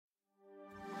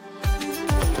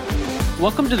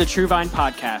Welcome to the True Vine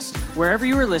Podcast. Wherever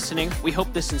you are listening, we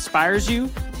hope this inspires you,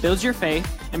 builds your faith,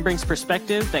 and brings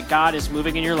perspective that God is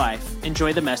moving in your life.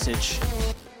 Enjoy the message.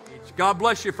 God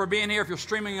bless you for being here. If you're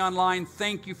streaming online,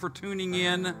 thank you for tuning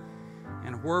in.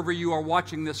 And wherever you are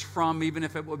watching this from, even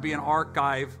if it would be an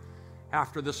archive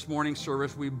after this morning's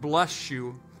service, we bless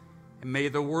you. And may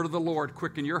the word of the Lord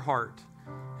quicken your heart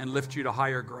and lift you to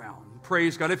higher ground.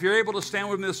 Praise God. If you're able to stand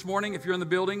with me this morning, if you're in the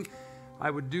building, I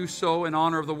would do so in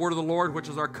honor of the word of the Lord, which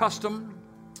is our custom.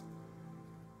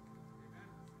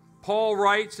 Paul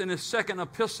writes in his second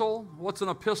epistle. What's an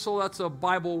epistle? That's a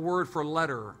Bible word for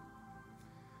letter.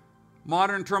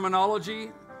 Modern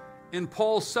terminology, in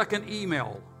Paul's second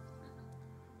email,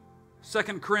 2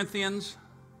 Corinthians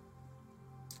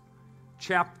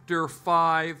chapter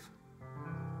 5.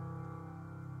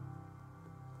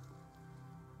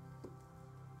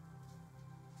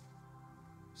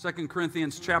 Second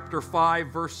Corinthians chapter 5,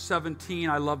 verse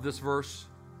 17. I love this verse.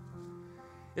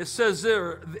 It says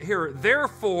here,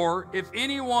 therefore, if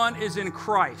anyone is in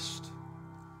Christ,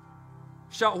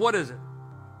 shout, what is it?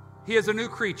 He is a new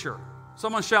creature.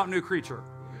 Someone shout, new creature.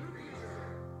 New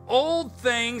creature. Old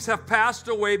things have passed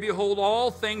away. Behold,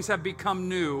 all things have become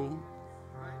new.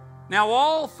 Now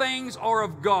all things are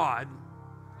of God,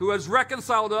 who has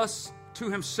reconciled us to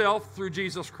himself through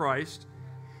Jesus Christ,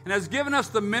 and has given us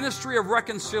the ministry of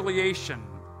reconciliation.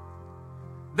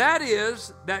 That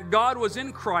is, that God was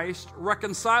in Christ,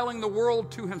 reconciling the world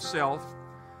to himself,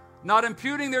 not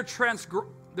imputing their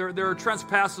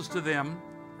trespasses to them,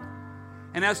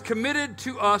 and has committed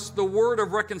to us the word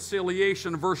of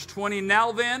reconciliation. Verse 20,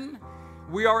 now then,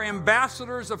 we are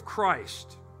ambassadors of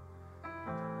Christ.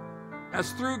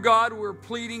 As through God we're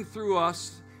pleading through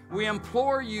us, we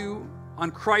implore you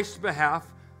on Christ's behalf,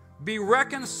 be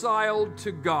reconciled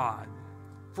to God.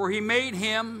 For he made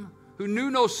him who knew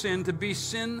no sin to be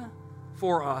sin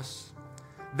for us,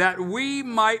 that we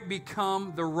might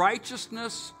become the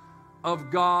righteousness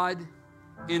of God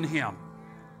in him.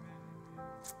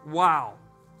 Wow.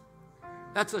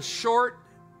 That's a short,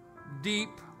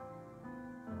 deep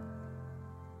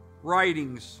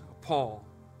writings of Paul.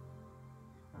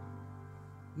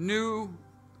 New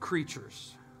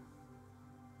creatures.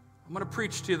 I'm going to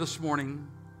preach to you this morning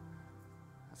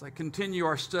as I continue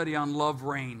our study on Love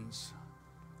Reigns.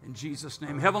 In Jesus'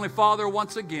 name. Heavenly Father,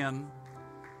 once again,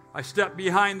 I step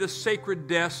behind this sacred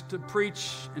desk to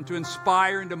preach and to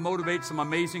inspire and to motivate some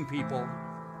amazing people.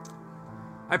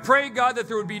 I pray, God, that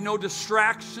there would be no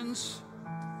distractions,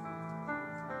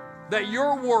 that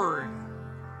your word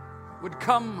would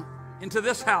come into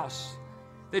this house,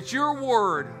 that your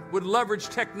word would leverage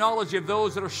technology of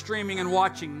those that are streaming and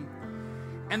watching,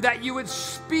 and that you would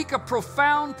speak a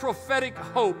profound prophetic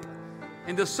hope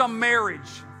into some marriage,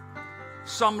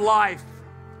 some life,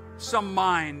 some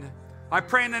mind. I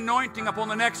pray an anointing upon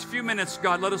the next few minutes,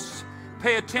 God. Let us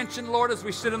pay attention, Lord, as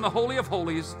we sit in the Holy of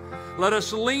Holies. Let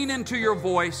us lean into your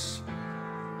voice.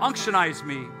 Unctionize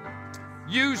me.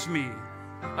 Use me.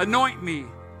 Anoint me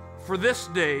for this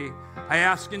day. I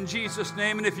ask in Jesus'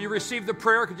 name. And if you receive the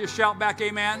prayer, could you shout back,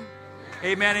 amen?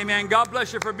 Amen, amen. God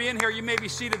bless you for being here. You may be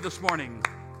seated this morning.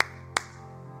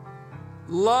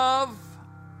 Love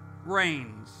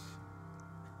reigns.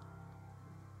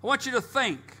 I want you to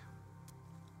think,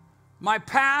 my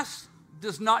past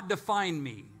does not define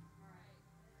me.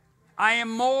 I am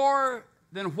more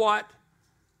than what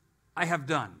I have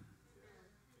done.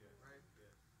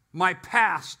 My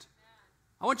past,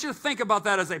 I want you to think about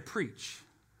that as I preach.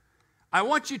 I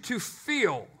want you to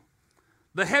feel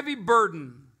the heavy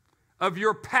burden of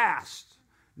your past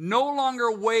no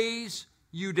longer weighs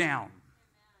you down.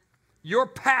 Your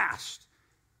past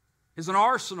is an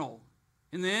arsenal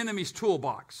in the enemy's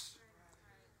toolbox.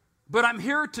 But I'm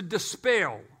here to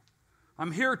dispel,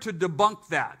 I'm here to debunk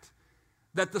that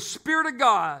the Spirit of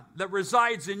God that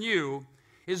resides in you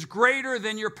is greater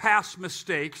than your past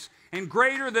mistakes and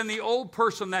greater than the old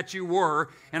person that you were.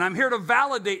 And I'm here to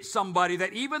validate somebody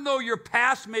that even though your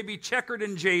past may be checkered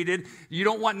and jaded, you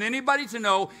don't want anybody to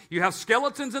know, you have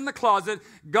skeletons in the closet.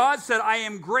 God said, I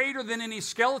am greater than any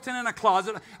skeleton in a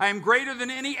closet. I am greater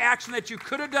than any action that you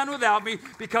could have done without me,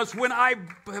 because when I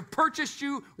have purchased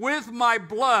you with my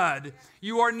blood,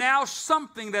 you are now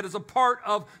something that is a part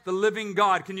of the living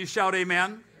God. Can you shout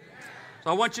amen? Amen.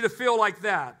 So I want you to feel like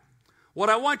that. What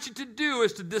I want you to do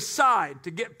is to decide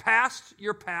to get past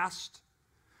your past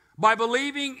by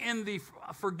believing in the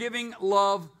forgiving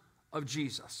love of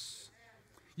Jesus.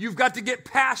 You've got to get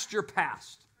past your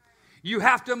past. You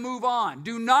have to move on.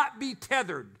 Do not be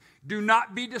tethered. Do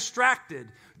not be distracted.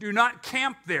 Do not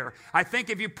camp there. I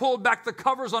think if you pulled back the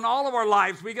covers on all of our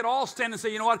lives, we could all stand and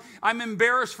say, you know what, I'm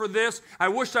embarrassed for this. I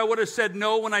wish I would have said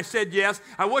no when I said yes.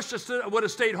 I wish I would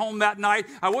have stayed home that night.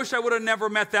 I wish I would have never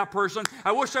met that person.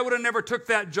 I wish I would have never took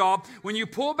that job. When you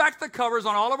pull back the covers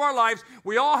on all of our lives,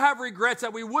 we all have regrets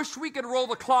that we wish we could roll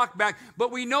the clock back,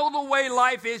 but we know the way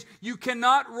life is, you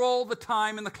cannot roll the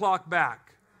time and the clock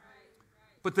back.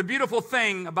 But the beautiful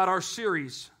thing about our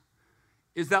series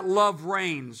is that love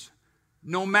reigns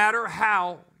no matter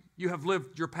how you have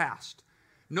lived your past,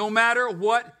 no matter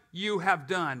what you have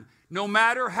done, no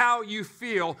matter how you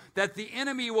feel, that the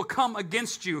enemy will come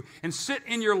against you and sit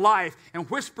in your life and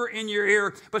whisper in your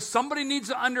ear. But somebody needs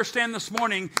to understand this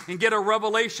morning and get a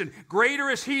revelation. Greater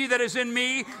is he that is in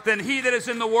me than he that is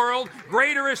in the world.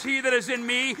 Greater is he that is in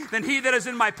me than he that is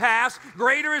in my past.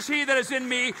 Greater is he that is in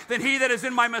me than he that is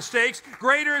in my mistakes.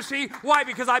 Greater is he. Why?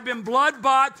 Because I've been blood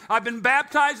bought. I've been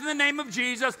baptized in the name of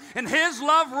Jesus. And his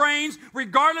love reigns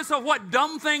regardless of what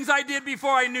dumb things I did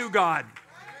before I knew God.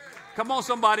 Come on,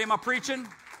 somebody. Am I preaching?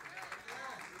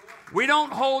 We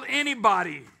don't hold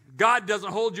anybody. God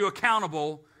doesn't hold you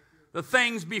accountable the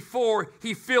things before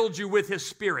he filled you with his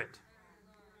Spirit.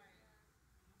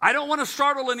 I don't want to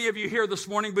startle any of you here this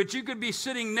morning, but you could be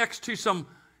sitting next to some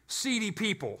seedy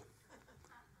people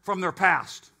from their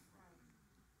past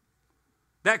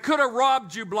that could have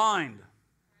robbed you blind.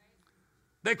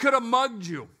 They could have mugged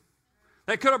you.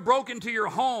 They could have broken into your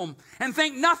home and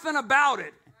think nothing about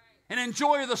it and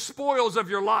enjoy the spoils of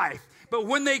your life. But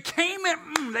when they came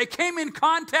in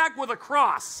contact with a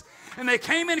cross, and they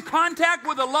came in contact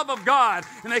with the love of God,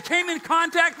 and they came in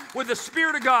contact with the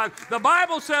Spirit of God, the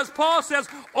Bible says, Paul says,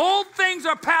 old things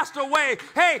are passed away.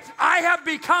 Hey, I have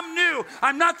become new.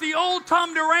 I'm not the old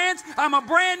Tom Durrance. I'm a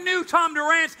brand new Tom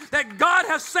Durrance that God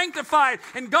has sanctified,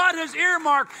 and God has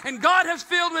earmarked, and God has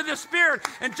filled with His Spirit.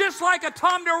 And just like a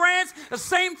Tom Durrance, the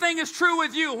same thing is true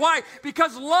with you. Why?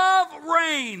 Because love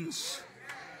reigns.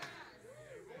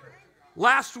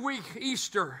 Last week,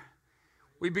 Easter,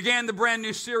 we began the brand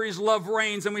new series, Love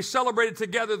Reigns, and we celebrated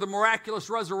together the miraculous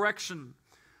resurrection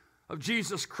of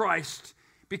Jesus Christ,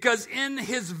 because in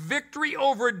his victory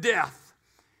over death,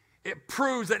 it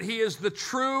proves that he is the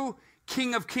true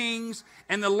King of Kings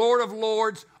and the Lord of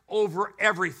Lords over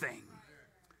everything.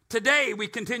 Today, we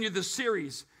continue this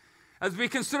series as we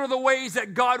consider the ways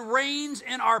that God reigns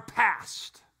in our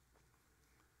past.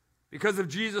 Because of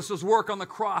Jesus' work on the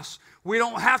cross, we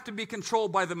don't have to be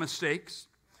controlled by the mistakes.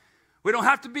 We don't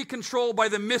have to be controlled by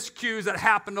the miscues that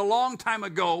happened a long time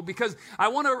ago, because I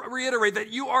want to reiterate that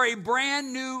you are a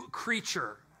brand new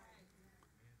creature.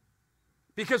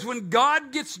 Because when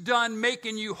God gets done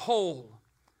making you whole,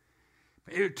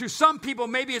 to some people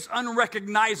maybe it's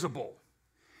unrecognizable,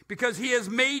 because he has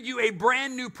made you a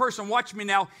brand new person, watch me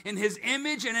now, in his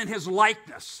image and in his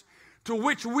likeness, to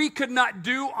which we could not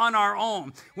do on our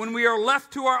own. When we are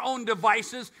left to our own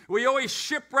devices, we always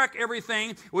shipwreck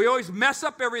everything. We always mess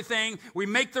up everything. We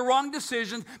make the wrong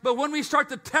decisions. But when we start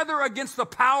to tether against the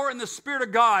power and the Spirit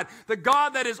of God, the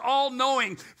God that is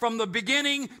all-knowing from the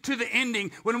beginning to the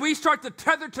ending, when we start to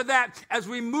tether to that as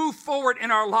we move forward in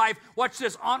our life, watch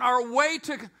this, on our way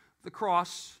to the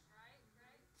cross,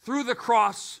 through the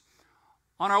cross,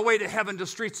 on our way to heaven, to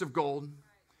streets of gold.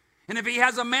 And if he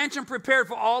has a mansion prepared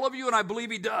for all of you, and I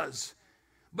believe he does,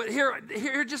 but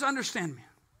here, just understand me.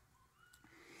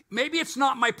 Maybe it's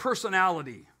not my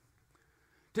personality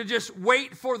to just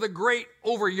wait for the great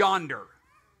over yonder.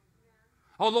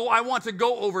 Although I want to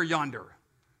go over yonder.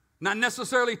 Not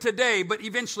necessarily today, but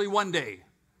eventually one day.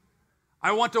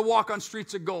 I want to walk on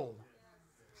streets of gold.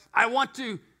 I want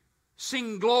to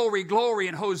sing glory, glory,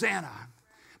 and Hosanna.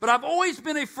 But I've always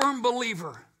been a firm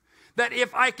believer that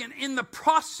if I can, in the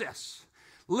process,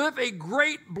 live a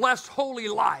great, blessed, holy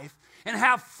life and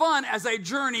have fun as I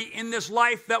journey in this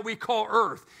life that we call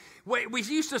earth. We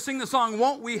used to sing the song,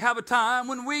 won't we have a time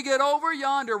when we get over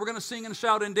yonder? We're going to sing and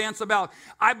shout and dance about.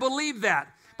 I believe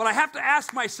that. But I have to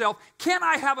ask myself, can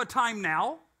I have a time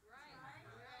now?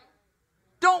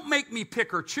 Don't make me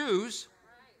pick or choose.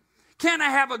 Can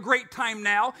I have a great time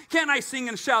now? Can I sing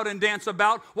and shout and dance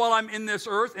about while I'm in this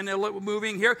earth and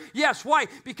moving here? Yes. Why?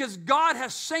 Because God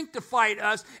has sanctified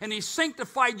us, and He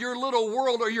sanctified your little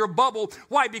world or your bubble.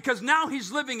 Why? Because now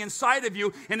He's living inside of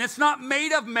you, and it's not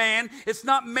made of man. It's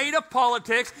not made of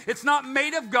politics. It's not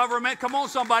made of government. Come on,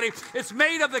 somebody. It's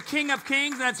made of the King of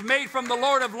Kings, and it's made from the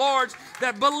Lord of Lords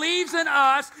that believes in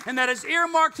us and that has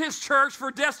earmarked His church for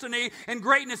destiny and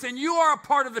greatness. And you are a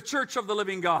part of the church of the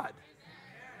living God.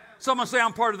 Someone say,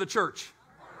 I'm part of the church.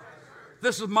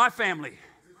 This is my family.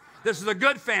 This is a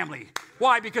good family.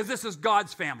 Why? Because this is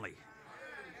God's family.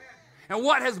 And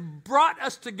what has brought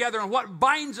us together and what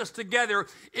binds us together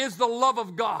is the love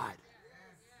of God.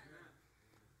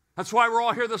 That's why we're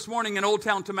all here this morning in Old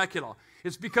Town Temecula.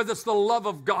 It's because it's the love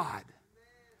of God.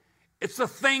 It's the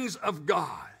things of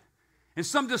God. And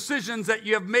some decisions that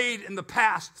you have made in the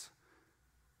past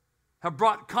have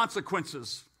brought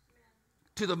consequences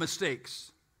to the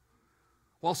mistakes,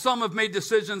 while some have made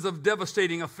decisions of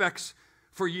devastating effects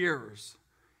for years.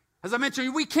 As I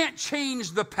mentioned, we can't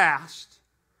change the past.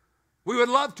 We would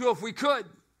love to if we could.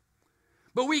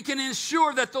 But we can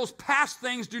ensure that those past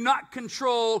things do not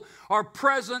control our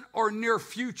present or near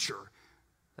future.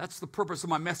 That's the purpose of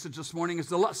my message this morning, is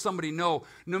to let somebody know,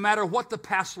 no matter what the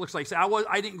past looks like. Say,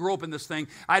 I didn't grow up in this thing.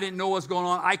 I didn't know what's going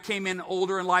on. I came in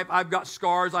older in life. I've got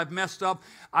scars. I've messed up.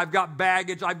 I've got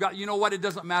baggage. You know what? It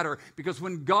doesn't matter. Because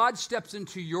when God steps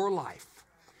into your life,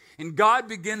 and God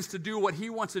begins to do what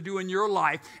he wants to do in your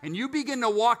life, and you begin to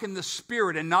walk in the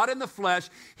Spirit and not in the flesh,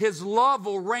 his love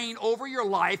will reign over your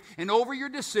life and over your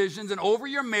decisions and over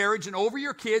your marriage and over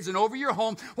your kids and over your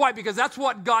home. Why? Because that's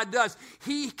what God does.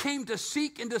 He came to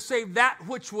seek and to save that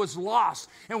which was lost.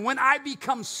 And when I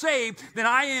become saved, then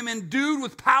I am endued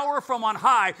with power from on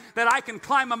high, that I can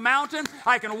climb a mountain,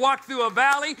 I can walk through a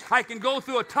valley, I can go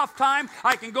through a tough time,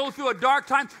 I can go through a dark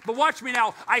time. But watch me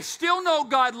now. I still know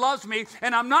God loves me,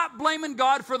 and I'm not blaming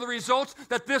God for the results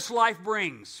that this life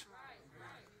brings.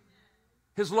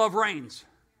 His love reigns.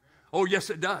 Oh, yes,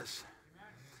 it does.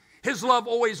 His love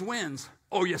always wins.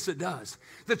 Oh, yes, it does.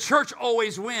 The church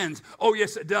always wins. Oh,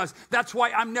 yes, it does. That's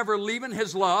why I'm never leaving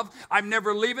his love. I'm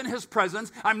never leaving his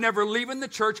presence. I'm never leaving the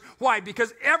church. Why?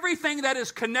 Because everything that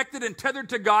is connected and tethered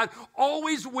to God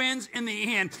always wins in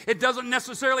the end. It doesn't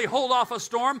necessarily hold off a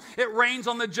storm. It rains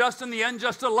on the just and the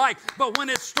unjust alike. But when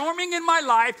it's storming in my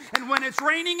life and when it's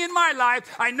raining in my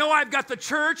life, I know I've got the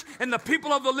church and the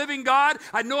people of the living God.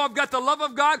 I know I've got the love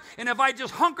of God. And if I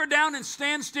just hunker down and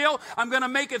stand still, I'm going to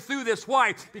make it through this.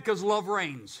 Why? Because love reigns.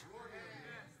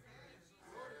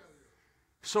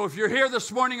 So if you're here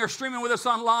this morning or streaming with us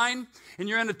online and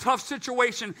you're in a tough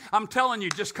situation, I'm telling you,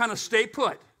 just kind of stay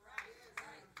put.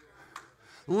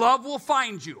 Love will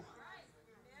find you.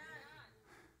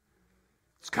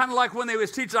 It's kind of like when they was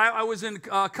teaching. I was in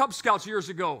Cub Scouts years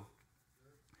ago,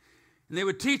 and they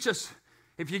would teach us,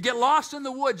 if you get lost in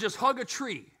the woods, just hug a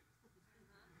tree.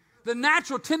 The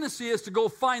natural tendency is to go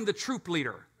find the troop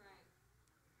leader.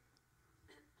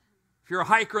 If you're a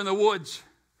hiker in the woods,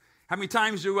 how many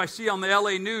times do I see on the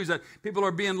LA news that people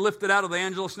are being lifted out of the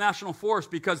Angeles National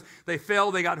Forest because they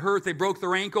fell, they got hurt, they broke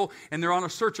their ankle, and they're on a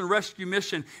search and rescue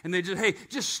mission, and they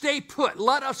just stay put.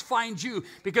 Let us find you.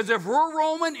 Because if we're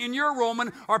roaming and you're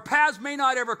roaming, our paths may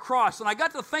not ever cross. And I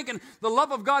got to thinking, the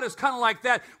love of God is kind of like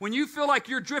that. When you feel like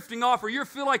you're drifting off or you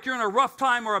feel like you're in a rough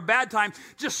time or a bad time,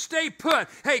 just stay put.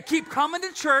 Hey, keep coming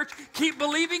to church, keep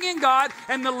believing in God,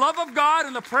 and the love of God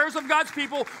and the prayers of God's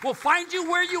people will find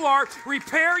you where you are,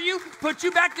 repair you, put you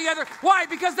back together. Why?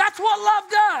 Because that's what love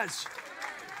does.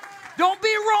 Don't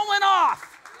be roaming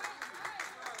off.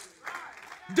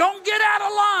 Don't get out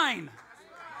of line.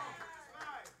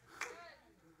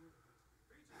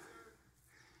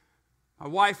 My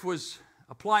wife was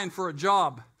applying for a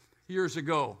job years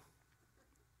ago.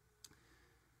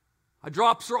 I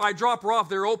drop her off.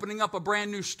 They're opening up a brand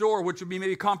new store, which would be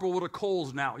maybe comparable to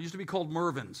Kohl's now. It used to be called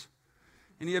Mervyn's.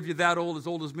 Any of you that old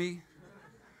as me?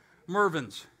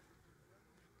 Mervyn's.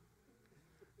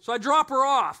 So I drop her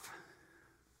off.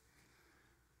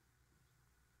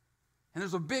 And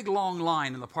there's a big, long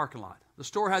line in the parking lot. The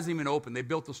store hasn't even opened. They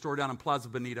built the store down in Plaza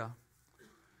Bonita.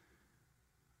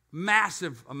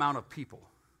 Massive amount of people.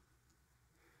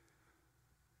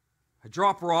 I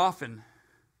drop her off, and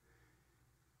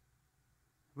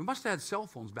we must have had cell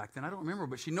phones back then. I don't remember,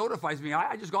 but she notifies me.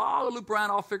 I just go, I'll loop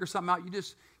around. I'll figure something out. You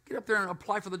just get up there and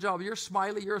apply for the job. You're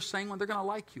smiley. You're a sanguine. They're going to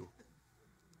like you.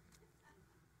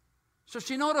 So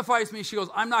she notifies me. She goes,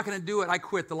 I'm not going to do it. I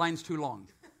quit. The line's too long.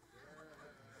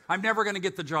 I'm never going to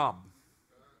get the job.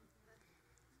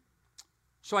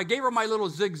 So I gave her my little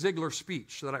Zig Ziglar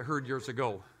speech that I heard years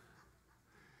ago.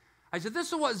 I said,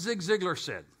 this is what Zig Ziglar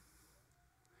said.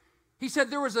 He said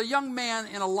there was a young man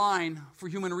in a line for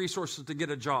human resources to get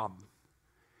a job.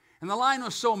 And the line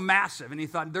was so massive, and he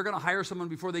thought, they're going to hire someone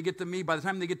before they get to me. By the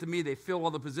time they get to me, they fill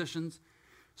all the positions.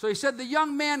 So he said the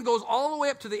young man goes all the way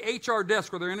up to the HR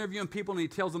desk where they're interviewing people, and he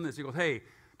tells them this. He goes, hey,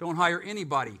 don't hire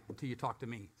anybody until you talk to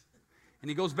me. And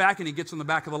he goes back and he gets on the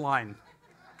back of the line.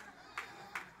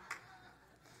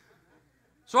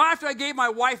 So after I gave my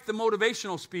wife the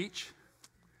motivational speech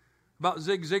about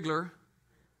Zig Ziglar,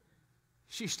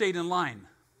 she stayed in line.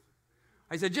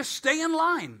 I said, just stay in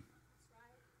line.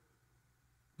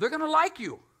 They're going to like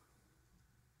you.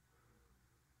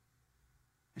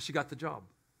 And she got the job.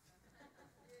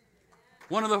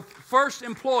 One of the first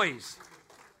employees.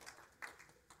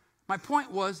 My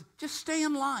point was, just stay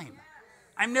in line.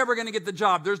 I'm never going to get the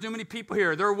job. There's too many people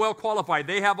here. They're well qualified.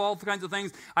 They have all kinds of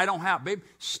things I don't have. Babe,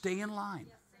 stay in line.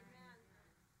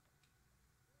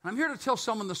 I'm here to tell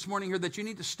someone this morning here that you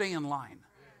need to stay in line.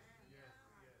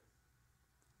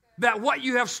 That what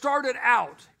you have started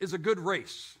out is a good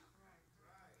race.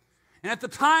 And at the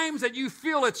times that you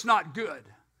feel it's not good,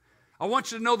 I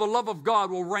want you to know the love of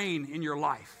God will reign in your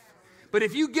life. But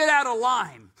if you get out of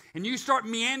line and you start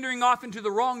meandering off into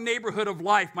the wrong neighborhood of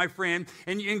life, my friend,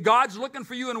 and God's looking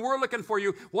for you and we're looking for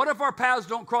you, what if our paths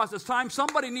don't cross? It's time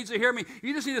somebody needs to hear me.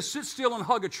 You just need to sit still and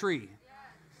hug a tree.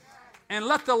 And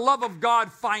let the love of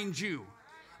God find you.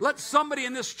 Let somebody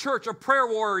in this church, a prayer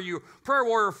warrior,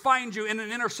 find you in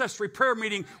an intercessory prayer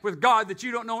meeting with God that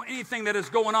you don't know anything that is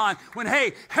going on. When,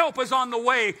 hey, help is on the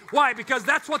way. Why? Because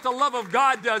that's what the love of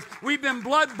God does. We've been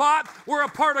blood bought. We're a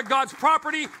part of God's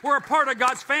property. We're a part of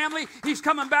God's family. He's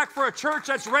coming back for a church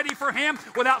that's ready for Him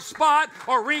without spot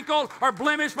or wrinkle or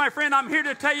blemish. My friend, I'm here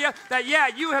to tell you that, yeah,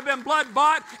 you have been blood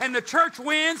bought and the church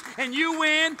wins and you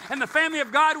win and the family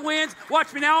of God wins.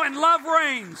 Watch me now, and love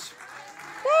reigns.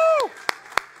 Woo!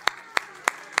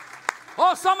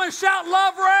 Oh, someone shout,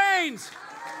 love reigns.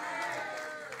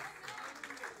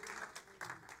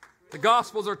 The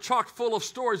Gospels are chock full of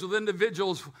stories with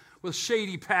individuals with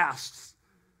shady pasts,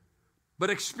 but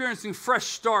experiencing fresh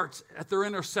starts at their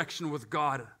intersection with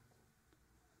God.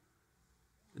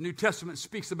 The New Testament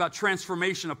speaks about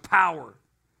transformation of power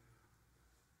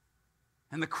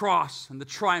and the cross and the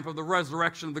triumph of the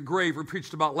resurrection of the grave we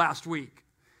preached about last week.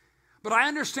 But I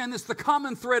understand this, the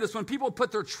common thread is when people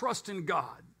put their trust in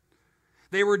God,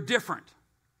 they were different.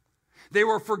 They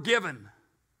were forgiven.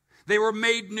 They were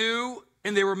made new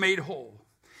and they were made whole.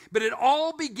 But it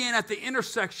all began at the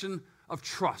intersection of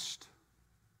trust.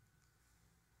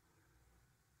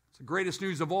 It's the greatest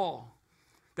news of all,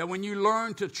 that when you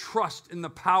learn to trust in the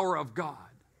power of God,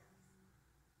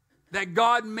 that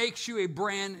God makes you a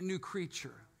brand new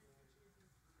creature.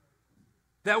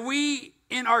 That we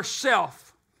in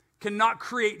ourselves cannot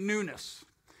create newness.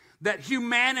 That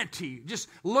humanity, just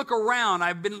look around.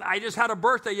 I just had a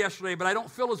birthday yesterday, but I don't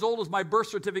feel as old as my birth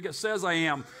certificate says I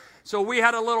am. So we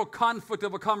had a little conflict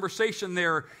of a conversation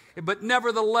there. But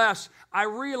nevertheless, I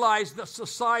realized that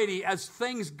society, as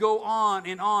things go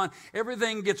on,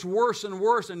 everything gets worse and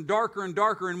worse and darker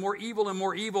and more evil and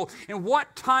more evil. And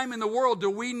what time in the world do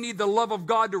we need the love of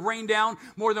God to rain down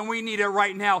more than we need it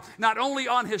right now? Not only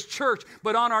on His church,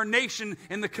 but on our nation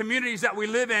and the communities that we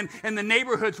live in and the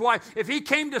neighborhoods. Why? If He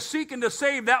came to seek and to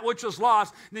save that which was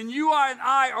lost, then you and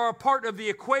I are a part of the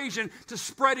equation to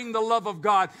spreading the love of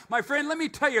God. My friend, let me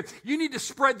tell you, you need to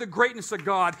spread the greatness of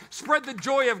God, spread the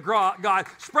joy of God,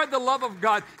 spread the love of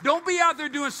God. Don't be out there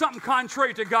doing something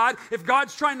contrary to God. If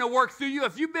God's trying to work through you,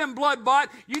 if you've been blood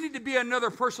bought, you need to be another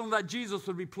person that Jesus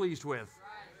would be pleased with.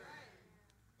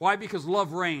 Why? Because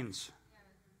love reigns.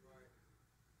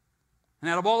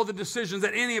 And out of all the decisions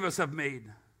that any of us have made,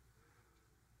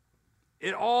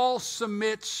 it all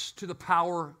submits to the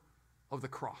power of the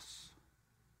cross.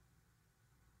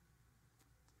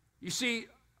 You see,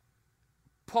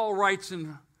 Paul writes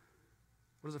in,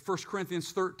 1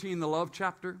 Corinthians 13, the love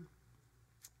chapter,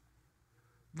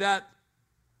 that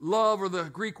love, or the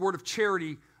Greek word of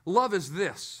charity, love is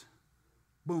this.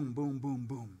 Boom, boom, boom,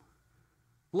 boom.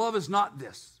 Love is not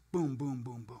this. Boom, boom,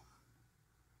 boom, boom.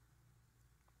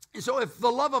 And so if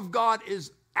the love of God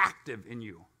is active in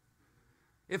you,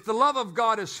 if the love of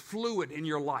God is fluid in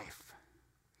your life,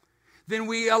 then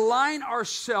we align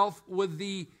ourselves with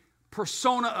the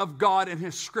persona of God in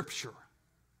His Scripture.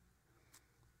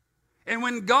 And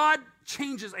when God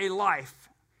changes a life,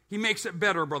 He makes it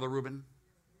better, Brother Reuben.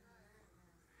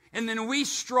 And then we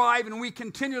strive and we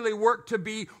continually work to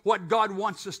be what God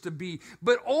wants us to be.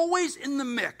 But always in the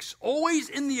mix, always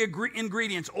in the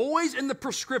ingredients, always in the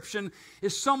prescription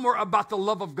is somewhere about the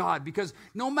love of God. Because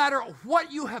no matter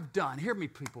what you have done, hear me,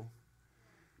 people,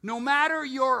 no matter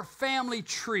your family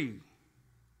tree,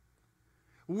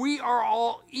 we are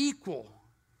all equal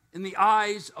in the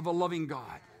eyes of a loving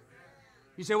God.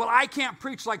 You say, well, I can't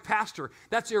preach like pastor.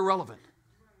 That's irrelevant.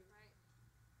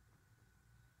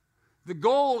 The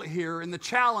goal here and the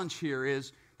challenge here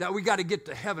is that we got to get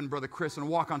to heaven, Brother Chris, and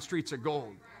walk on streets of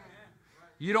gold.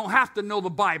 You don't have to know the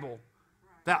Bible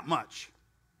that much.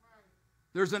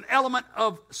 There's an element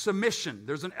of submission.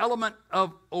 There's an element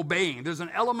of obeying. There's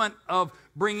an element of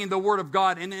bringing the Word of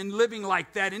God and living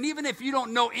like that. And even if you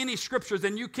don't know any scriptures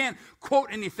and you can't quote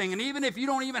anything, and even if you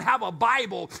don't even have a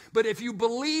Bible, but if you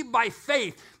believe by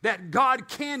faith that God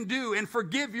can do and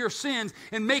forgive your sins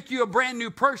and make you a brand new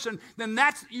person, then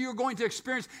you're going to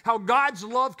experience how God's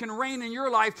love can reign in your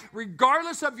life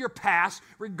regardless of your past,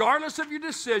 regardless of your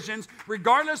decisions,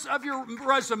 regardless of your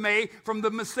resume from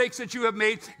the mistakes that you have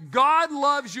made. God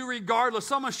loves you regardless.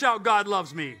 Someone shout, God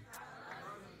loves me.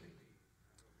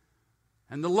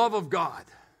 And the love of God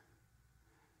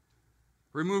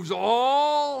removes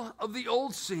all of the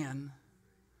old sin,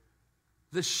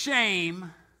 the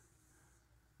shame,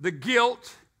 the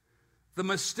guilt, the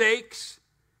mistakes,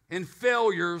 and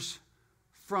failures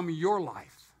from your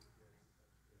life.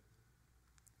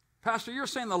 Pastor, you're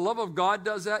saying the love of God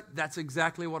does that? That's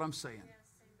exactly what I'm saying.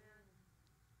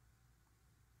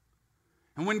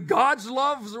 And when God's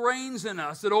love reigns in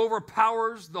us, it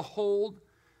overpowers the hold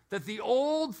that the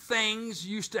old things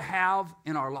used to have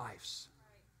in our lives.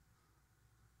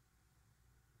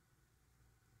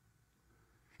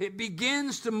 It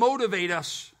begins to motivate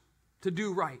us to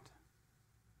do right.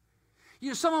 You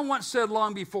know, someone once said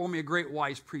long before me, a great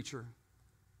wise preacher,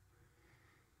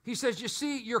 he says, you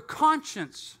see, your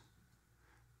conscience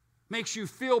makes you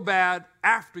feel bad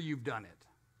after you've done it.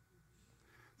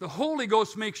 The Holy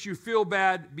Ghost makes you feel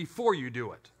bad before you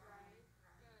do it.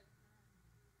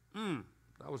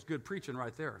 That was good preaching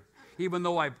right there, even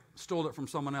though I stole it from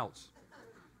someone else.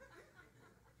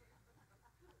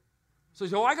 So you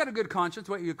say, oh, I got a good conscience.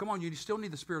 Wait, come on, you still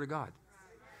need the Spirit of God.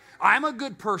 I'm a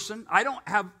good person. I don't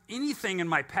have anything in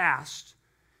my past.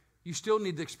 You still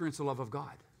need to experience the love of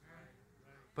God.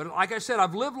 But like I said,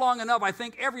 I've lived long enough. I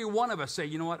think every one of us say,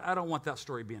 you know what? I don't want that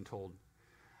story being told.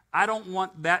 I don't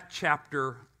want that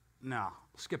chapter. No,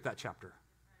 skip that chapter.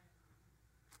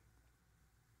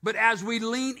 But as we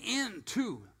lean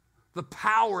into the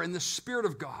power and the Spirit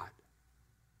of God,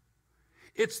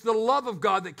 it's the love of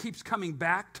God that keeps coming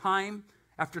back time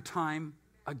after time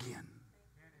again.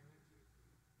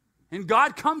 And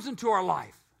God comes into our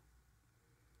life.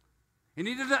 And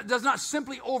He does not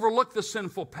simply overlook the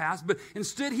sinful past, but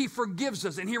instead He forgives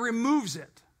us and He removes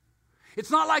it. It's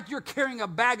not like you're carrying a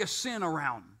bag of sin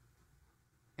around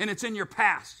and it's in your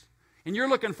past and you're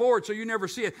looking forward so you never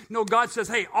see it. No, God says,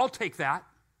 hey, I'll take that.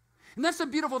 And that's the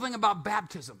beautiful thing about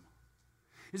baptism,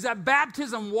 is that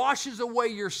baptism washes away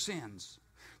your sins.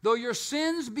 Though your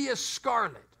sins be as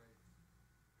scarlet,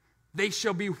 they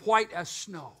shall be white as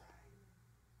snow.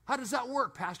 How does that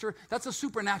work, Pastor? That's a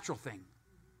supernatural thing.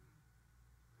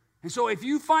 And so if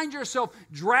you find yourself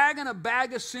dragging a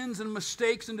bag of sins and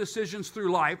mistakes and decisions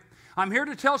through life, I'm here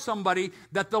to tell somebody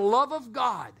that the love of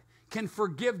God can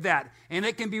forgive that. And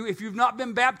it can be, if you've not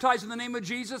been baptized in the name of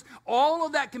Jesus, all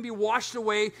of that can be washed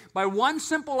away by one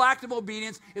simple act of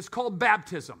obedience. It's called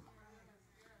baptism.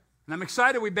 And I'm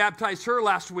excited we baptized her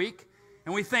last week,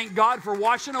 and we thank God for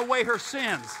washing away her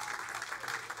sins.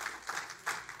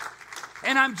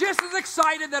 And I'm just as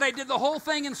excited that I did the whole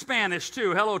thing in Spanish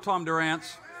too. Hello, Tom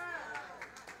Durrance.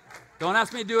 Don't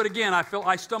ask me to do it again.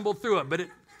 I stumbled through it, but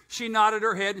she nodded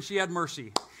her head and she had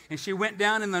mercy. And she went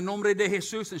down in the nombre de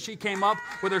Jesus, and she came up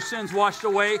with her sins washed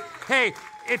away. Hey,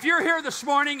 if you're here this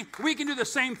morning, we can do the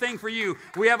same thing for you.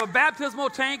 We have a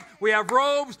baptismal tank. We have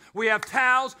robes. We have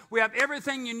towels. We have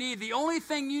everything you need. The only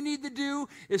thing you need to do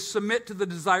is submit to the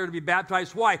desire to be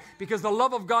baptized. Why? Because the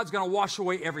love of God's going to wash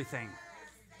away everything.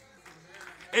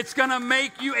 It's going to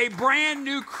make you a brand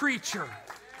new creature.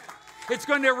 It's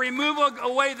going to remove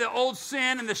away the old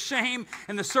sin and the shame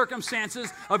and the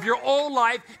circumstances of your old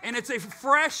life, and it's a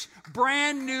fresh,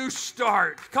 brand new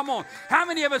start. Come on. How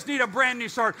many of us need a brand new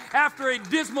start after a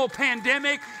dismal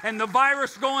pandemic and the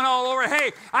virus going all over?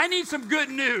 Hey, I need some good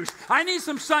news. I need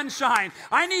some sunshine.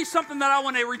 I need something that I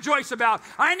want to rejoice about.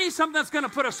 I need something that's going to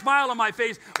put a smile on my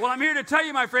face. Well, I'm here to tell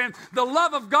you, my friend, the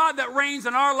love of God that reigns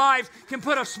in our lives can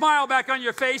put a smile back on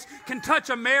your face, can touch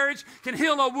a marriage, can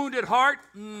heal a wounded heart.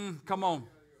 Come on.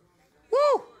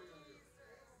 Woo!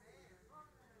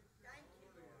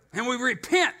 And we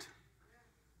repent.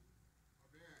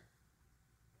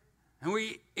 And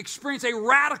we experience a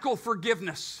radical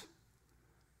forgiveness.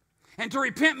 And to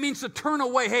repent means to turn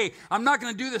away. Hey, I'm not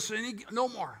going to do this no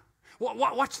more.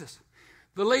 Watch this.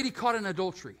 The lady caught in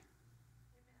adultery.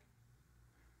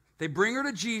 They bring her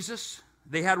to Jesus.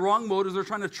 They had wrong motives. They're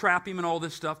trying to trap him and all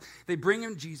this stuff. They bring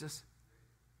him to Jesus.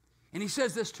 And he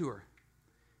says this to her.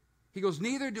 He goes,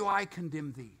 neither do I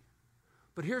condemn thee.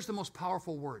 But here's the most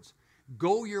powerful words.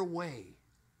 Go your way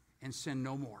and sin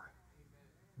no more.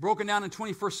 Broken down in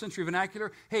 21st century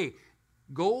vernacular. Hey,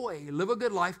 go away, live a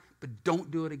good life, but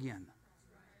don't do it again.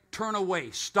 Turn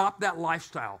away. Stop that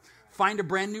lifestyle. Find a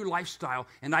brand new lifestyle,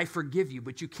 and I forgive you.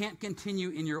 But you can't continue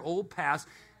in your old past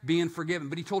being forgiven.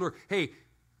 But he told her, hey,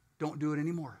 don't do it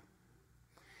anymore.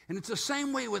 And it's the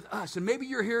same way with us. And maybe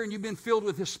you're here and you've been filled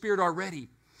with his Spirit already.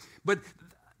 But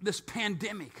this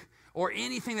pandemic or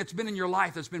anything that's been in your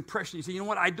life that's been pressuring you, say, you know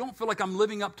what, I don't feel like I'm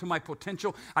living up to my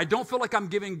potential. I don't feel like I'm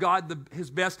giving God his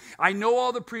best. I know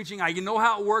all the preaching. I know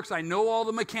how it works. I know all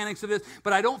the mechanics of this.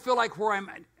 But I don't feel like where I'm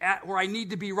at, where I need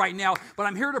to be right now. But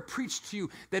I'm here to preach to you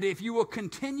that if you will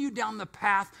continue down the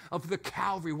path of the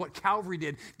Calvary, what Calvary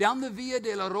did, down the Via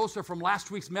de la Rosa from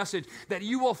last week's message, that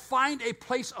you will find a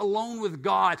place alone with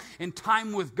God and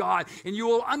time with God. And you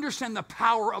will understand the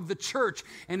power of the church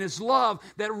and his love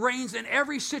that reigns in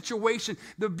every situation.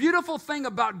 The beautiful thing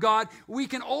about God, we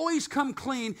can always come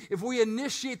clean if we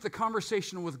initiate the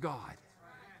conversation with God.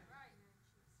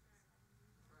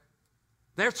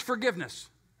 That's forgiveness.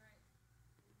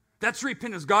 That's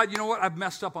repentance. God, you know what? I've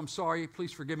messed up. I'm sorry.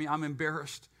 Please forgive me. I'm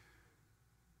embarrassed.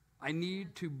 I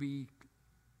need to be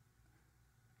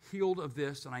healed of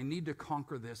this, and I need to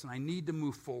conquer this, and I need to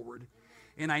move forward.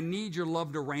 And I need your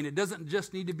love to reign. It doesn't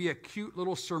just need to be a cute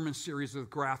little sermon series with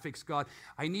graphics, God.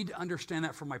 I need to understand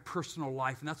that for my personal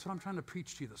life. And that's what I'm trying to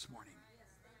preach to you this morning.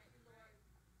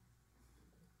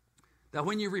 That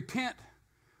when you repent,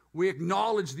 we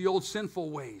acknowledge the old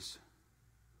sinful ways.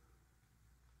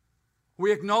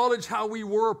 We acknowledge how we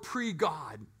were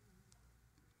pre-God.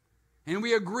 And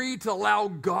we agree to allow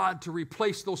God to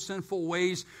replace those sinful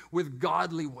ways with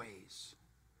godly ways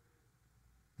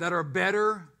that are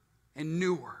better and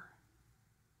newer.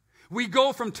 We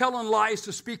go from telling lies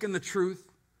to speaking the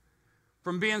truth,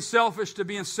 from being selfish to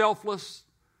being selfless,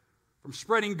 from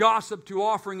spreading gossip to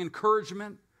offering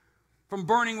encouragement, from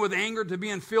burning with anger to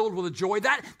being filled with a joy.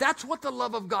 That's what the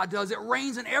love of God does. It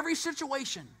reigns in every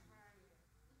situation.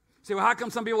 Say, well, how come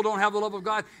some people don't have the love of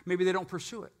God? Maybe they don't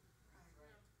pursue it.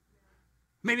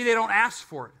 Maybe they don't ask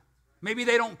for it. Maybe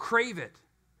they don't crave it.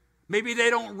 Maybe they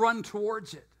don't run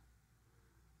towards it.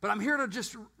 But I'm here to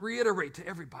just reiterate to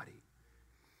everybody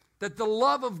that the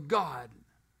love of God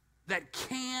that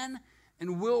can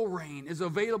and will reign is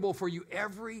available for you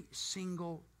every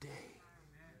single day.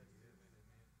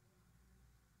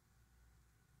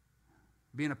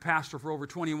 Being a pastor for over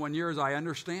 21 years, I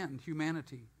understand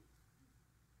humanity.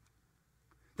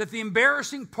 That the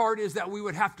embarrassing part is that we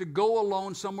would have to go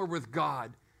alone somewhere with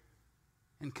God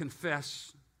and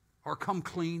confess or come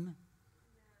clean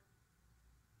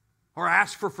or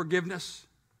ask for forgiveness.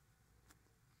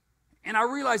 And I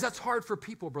realize that's hard for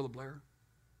people, Brother Blair.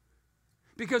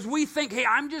 Because we think, hey,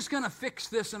 I'm just going to fix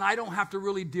this and I don't have to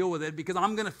really deal with it because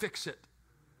I'm going to fix it.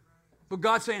 But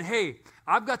God's saying, hey,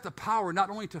 I've got the power not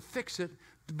only to fix it,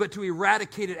 but to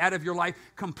eradicate it out of your life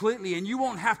completely. And you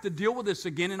won't have to deal with this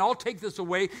again. And I'll take this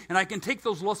away and I can take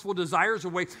those lustful desires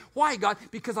away. Why, God?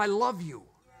 Because I love you.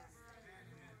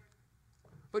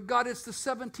 But God, it's the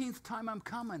 17th time I'm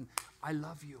coming. I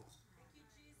love you.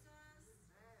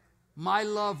 My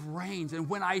love reigns. And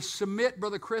when I submit,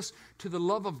 Brother Chris, to the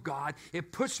love of God,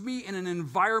 it puts me in an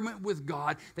environment with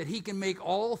God that he can make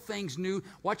all things new.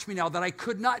 Watch me now, that I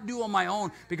could not do on my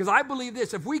own. Because I believe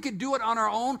this, if we could do it on our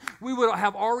own, we would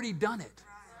have already done it.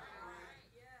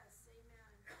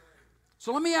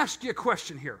 So let me ask you a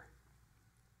question here.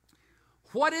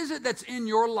 What is it that's in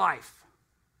your life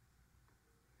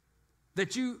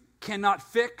that you cannot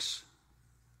fix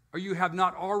or you have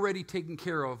not already taken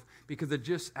care of because they're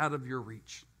just out of your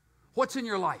reach? What's in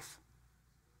your life?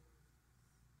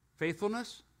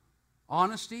 Faithfulness,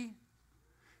 honesty,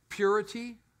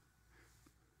 purity,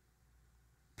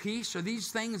 peace. Are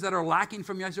these things that are lacking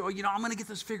from you? I say, oh, I'm going to get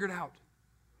this figured out.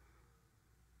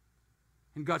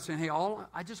 And God's saying, hey,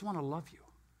 I just want to love you.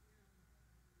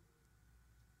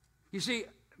 You see,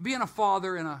 being a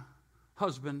father and a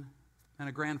husband and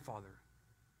a grandfather,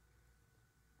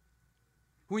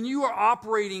 when you are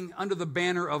operating under the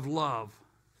banner of love,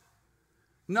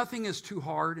 nothing is too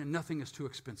hard and nothing is too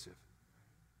expensive.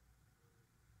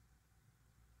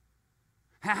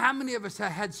 How many of us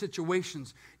have had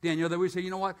situations, Daniel, that we say, you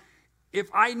know what? If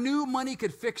I knew money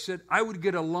could fix it, I would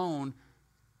get a loan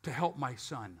to help my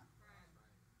son.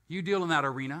 You deal in that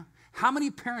arena. How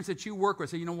many parents that you work with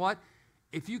say, you know what?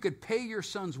 If you could pay your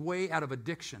son's way out of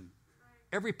addiction,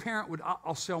 every parent would,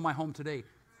 I'll sell my home today.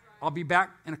 I'll be back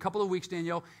in a couple of weeks,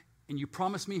 Danielle, and you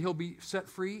promise me he'll be set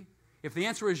free? If the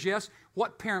answer is yes,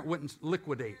 what parent wouldn't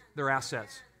liquidate their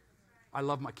assets? I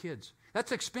love my kids.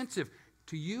 That's expensive.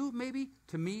 To you, maybe.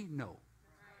 To me, no.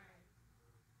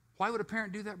 Why would a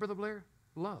parent do that, Brother Blair?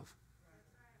 Love.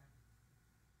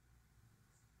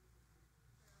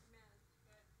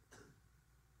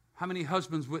 How many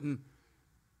husbands wouldn't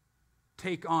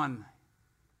take on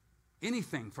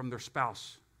anything from their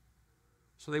spouse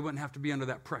so they wouldn't have to be under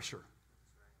that pressure.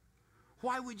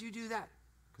 Why would you do that?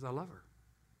 Because I love her.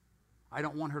 I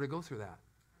don't want her to go through that.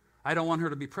 I don't want her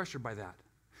to be pressured by that.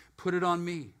 Put it on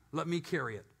me. Let me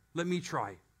carry it. Let me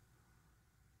try.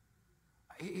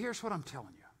 Here's what I'm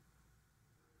telling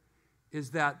you,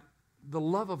 is that the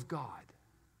love of God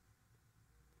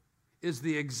is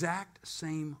the exact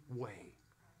same way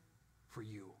for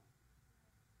you.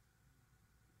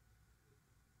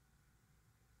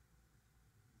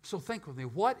 So think with me,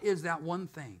 what is that one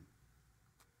thing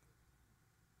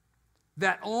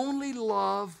that only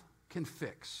love can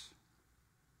fix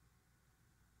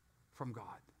from God?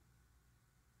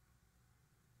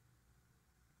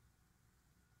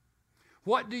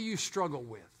 What do you struggle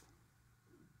with?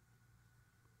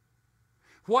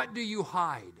 What do you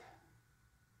hide?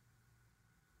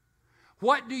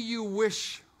 What do you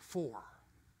wish for?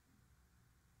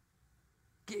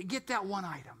 Get that one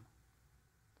item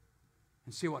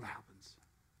and see what happens.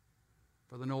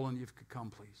 Brother Nolan, you could come,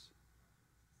 please.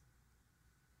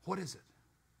 What is it?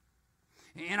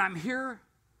 And I'm here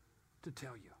to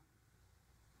tell you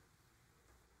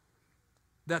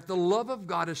that the love of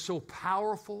God is so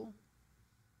powerful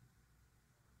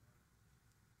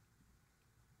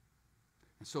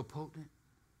and so potent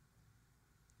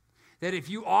that if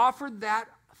you offered that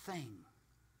thing,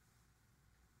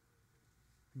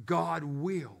 God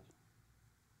will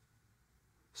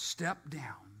step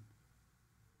down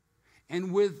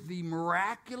and with the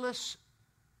miraculous,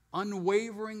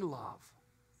 unwavering love,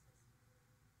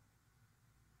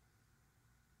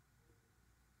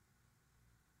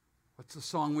 what's the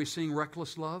song we sing,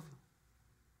 Reckless Love?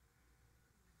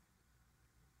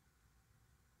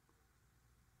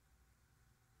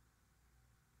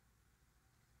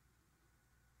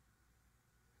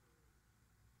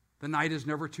 The night is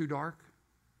never too dark.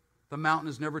 The mountain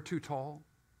is never too tall.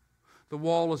 The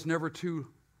wall is never too...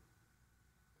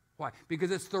 Why?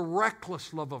 Because it's the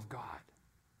reckless love of God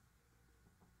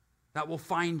that will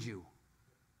find you.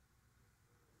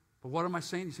 But what am I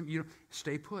saying? You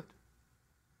stay put.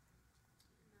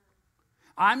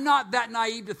 I'm not that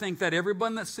naive to think that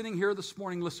everyone that's sitting here this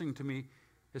morning listening to me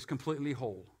is completely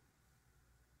whole.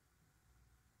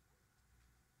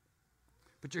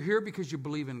 But you're here because you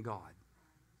believe in God.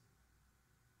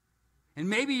 And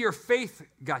maybe your faith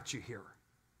got you here.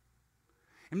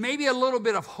 And maybe a little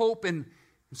bit of hope and,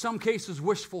 in some cases,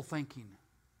 wishful thinking.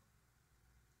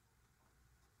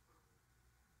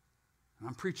 And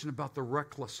I'm preaching about the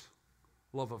reckless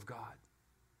love of God.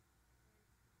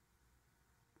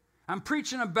 I'm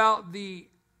preaching about the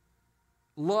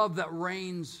love that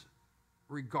reigns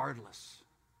regardless.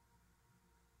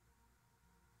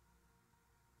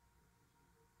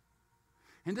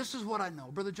 And this is what I know,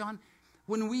 Brother John.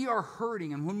 When we are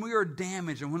hurting and when we are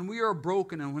damaged and when we are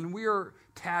broken and when we are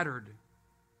tattered,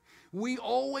 we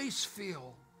always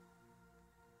feel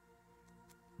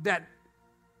that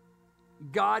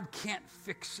God can't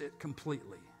fix it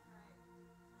completely.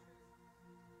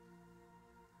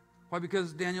 Why?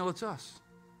 Because, Daniel, it's us.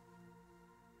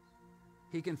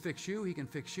 He can fix you, he can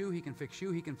fix you, he can fix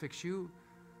you, he can fix you.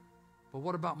 But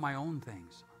what about my own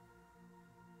things?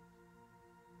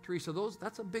 Teresa,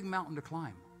 that's a big mountain to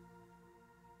climb.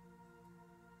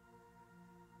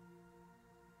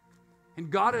 And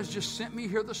God has just sent me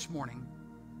here this morning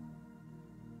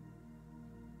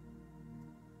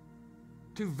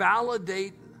to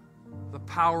validate the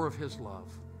power of His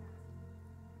love.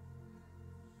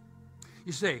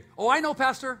 You say, oh, I know,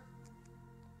 Pastor.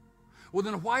 Well,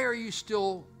 then why are you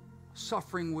still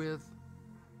suffering with?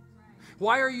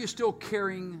 Why are you still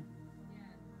caring?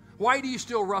 Why do you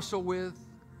still wrestle with?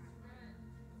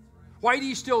 Why do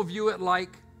you still view it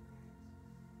like?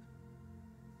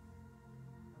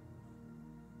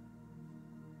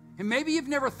 And maybe you've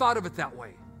never thought of it that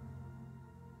way.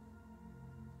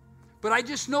 But I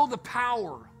just know the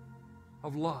power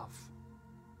of love.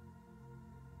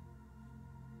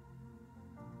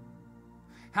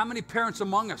 How many parents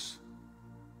among us,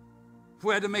 if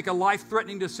we had to make a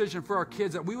life-threatening decision for our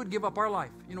kids, that we would give up our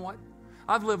life? You know what?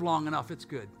 I've lived long enough. It's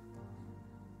good.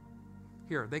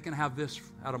 Here, they can have this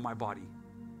out of my body.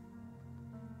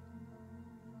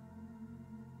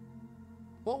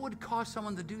 What would cause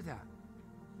someone to do that?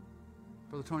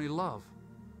 Brother Tony, love.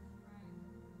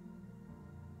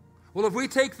 Well, if we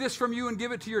take this from you and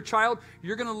give it to your child,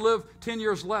 you're going to live 10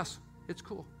 years less. It's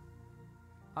cool.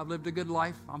 I've lived a good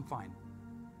life. I'm fine.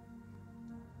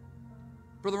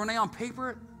 Brother Renee, on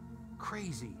paper,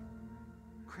 crazy.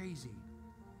 Crazy.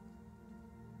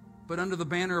 But under the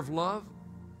banner of love,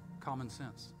 common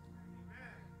sense.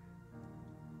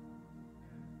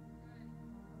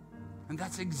 And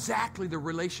that's exactly the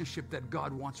relationship that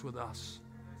God wants with us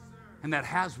and that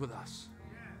has with us.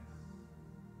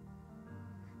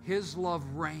 His love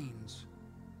reigns.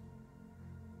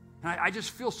 And I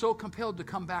just feel so compelled to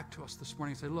come back to us this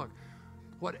morning and say, look,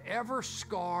 whatever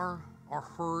scar or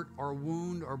hurt or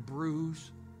wound or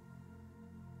bruise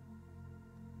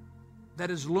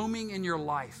that is looming in your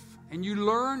life, and you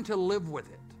learn to live with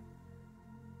it,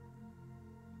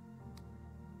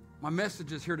 my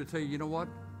message is here to tell you, you know what?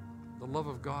 The love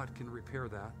of God can repair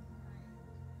that.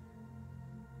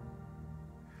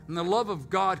 And the love of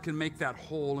God can make that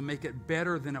whole and make it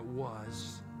better than it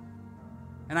was.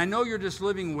 And I know you're just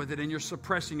living with it and you're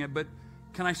suppressing it, but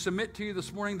can I submit to you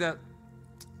this morning that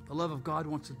the love of God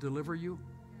wants to deliver you?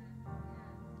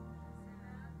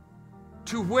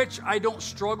 To which I don't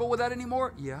struggle with that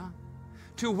anymore? Yeah.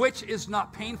 To which is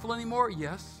not painful anymore?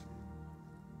 Yes.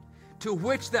 To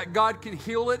which that God can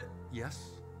heal it? Yes.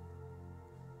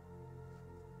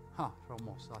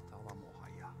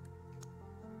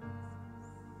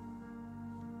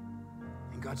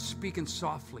 And God's speaking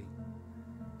softly.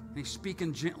 And He's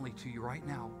speaking gently to you right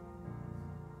now.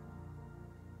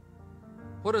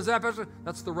 What is that, Pastor?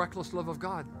 That's the reckless love of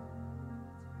God.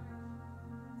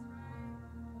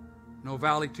 No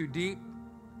valley too deep,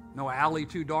 no alley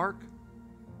too dark,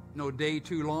 no day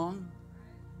too long,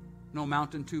 no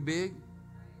mountain too big.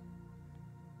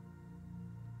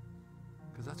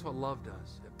 Because that's what love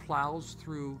does. It plows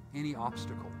through any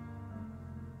obstacle.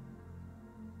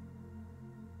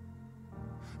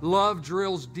 Love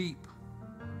drills deep.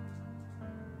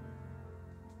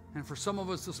 And for some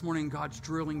of us this morning, God's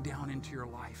drilling down into your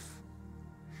life.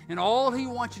 And all He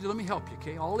wants you to, let me help you,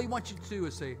 okay? All He wants you to do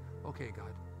is say, okay, God.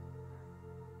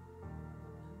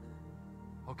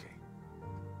 Okay.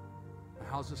 Now,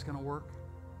 how's this going to work?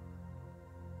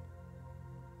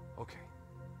 Okay.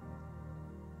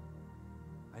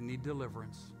 I need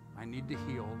deliverance. I need to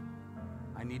heal.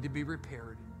 I need to be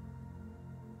repaired.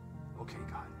 Okay,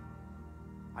 God.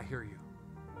 I hear you.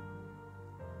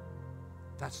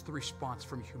 That's the response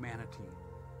from humanity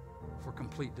for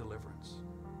complete deliverance.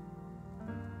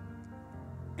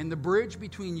 And the bridge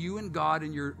between you and God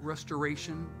and your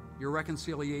restoration, your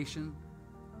reconciliation,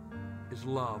 is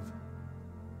love.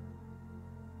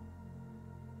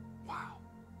 Wow.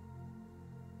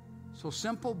 So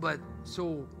simple, but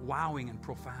so wowing and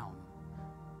profound.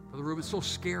 Brother Ruben, so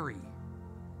scary.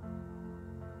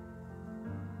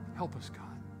 Help us, God.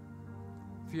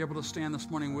 If you're able to stand this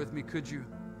morning with me, could you?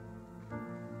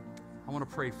 I want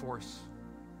to pray for us.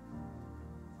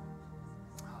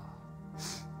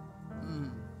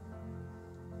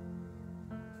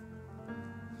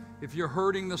 If you're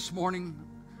hurting this morning,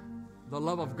 the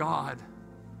love of God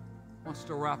wants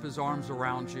to wrap His arms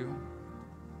around you.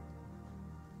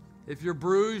 If you're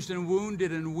bruised and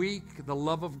wounded and weak, the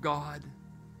love of God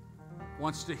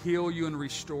wants to heal you and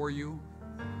restore you.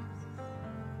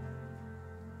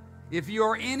 If you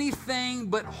are anything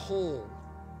but whole,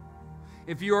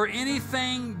 if you are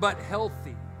anything but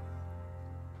healthy,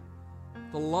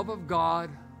 the love of God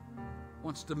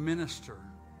wants to minister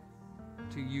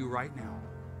to you right now.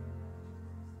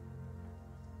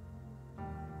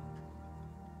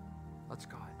 Let's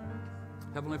God.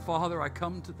 Heavenly Father, I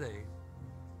come today.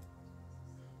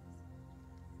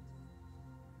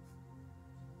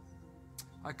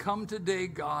 I come today,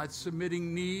 God,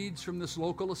 submitting needs from this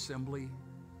local assembly,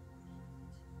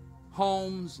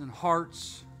 homes and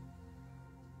hearts,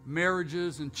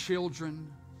 marriages and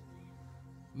children,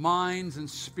 minds and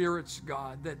spirits,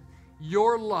 God, that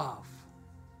your love,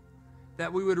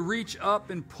 that we would reach up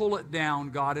and pull it down,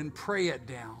 God, and pray it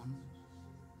down.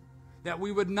 That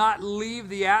we would not leave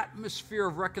the atmosphere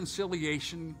of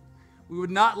reconciliation. We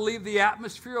would not leave the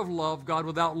atmosphere of love, God,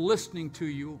 without listening to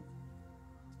you,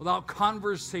 without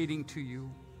conversating to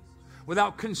you,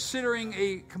 without considering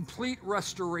a complete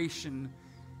restoration,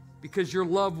 because your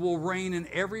love will reign in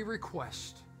every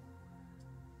request.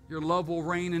 Your love will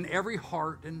reign in every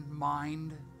heart and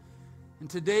mind. And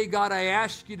today, God, I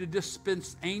ask you to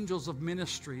dispense angels of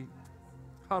ministry.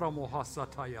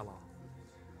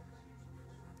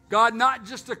 God, not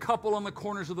just a couple on the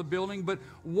corners of the building, but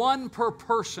one per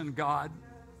person, God.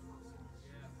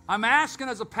 I'm asking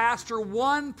as a pastor,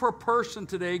 one per person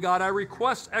today, God. I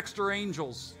request extra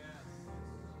angels.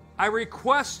 I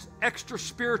request extra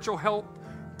spiritual help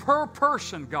per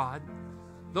person, God.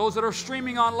 Those that are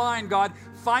streaming online, God,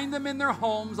 find them in their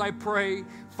homes, I pray.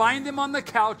 Find them on the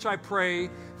couch, I pray.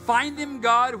 Find them,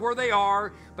 God, where they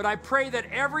are. But I pray that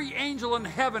every angel in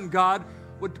heaven, God,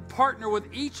 would partner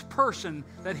with each person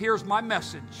that hears my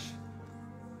message.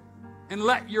 And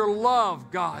let your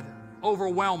love, God,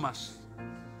 overwhelm us.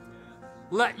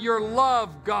 Let your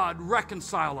love, God,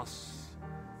 reconcile us.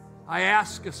 I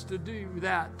ask us to do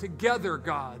that together,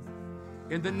 God,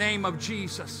 in the name of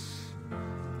Jesus.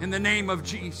 In the name of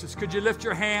Jesus. Could you lift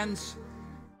your hands?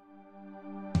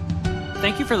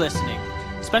 Thank you for listening.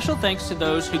 Special thanks to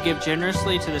those who give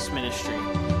generously to this ministry.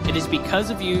 It is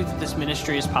because of you that this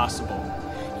ministry is possible.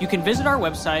 You can visit our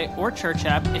website or church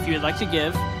app if you would like to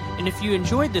give. And if you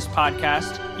enjoyed this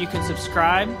podcast, you can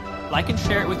subscribe, like and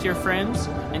share it with your friends,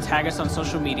 and tag us on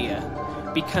social media.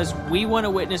 Because we want to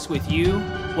witness with you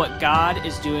what God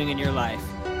is doing in your life.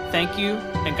 Thank you,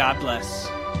 and God bless.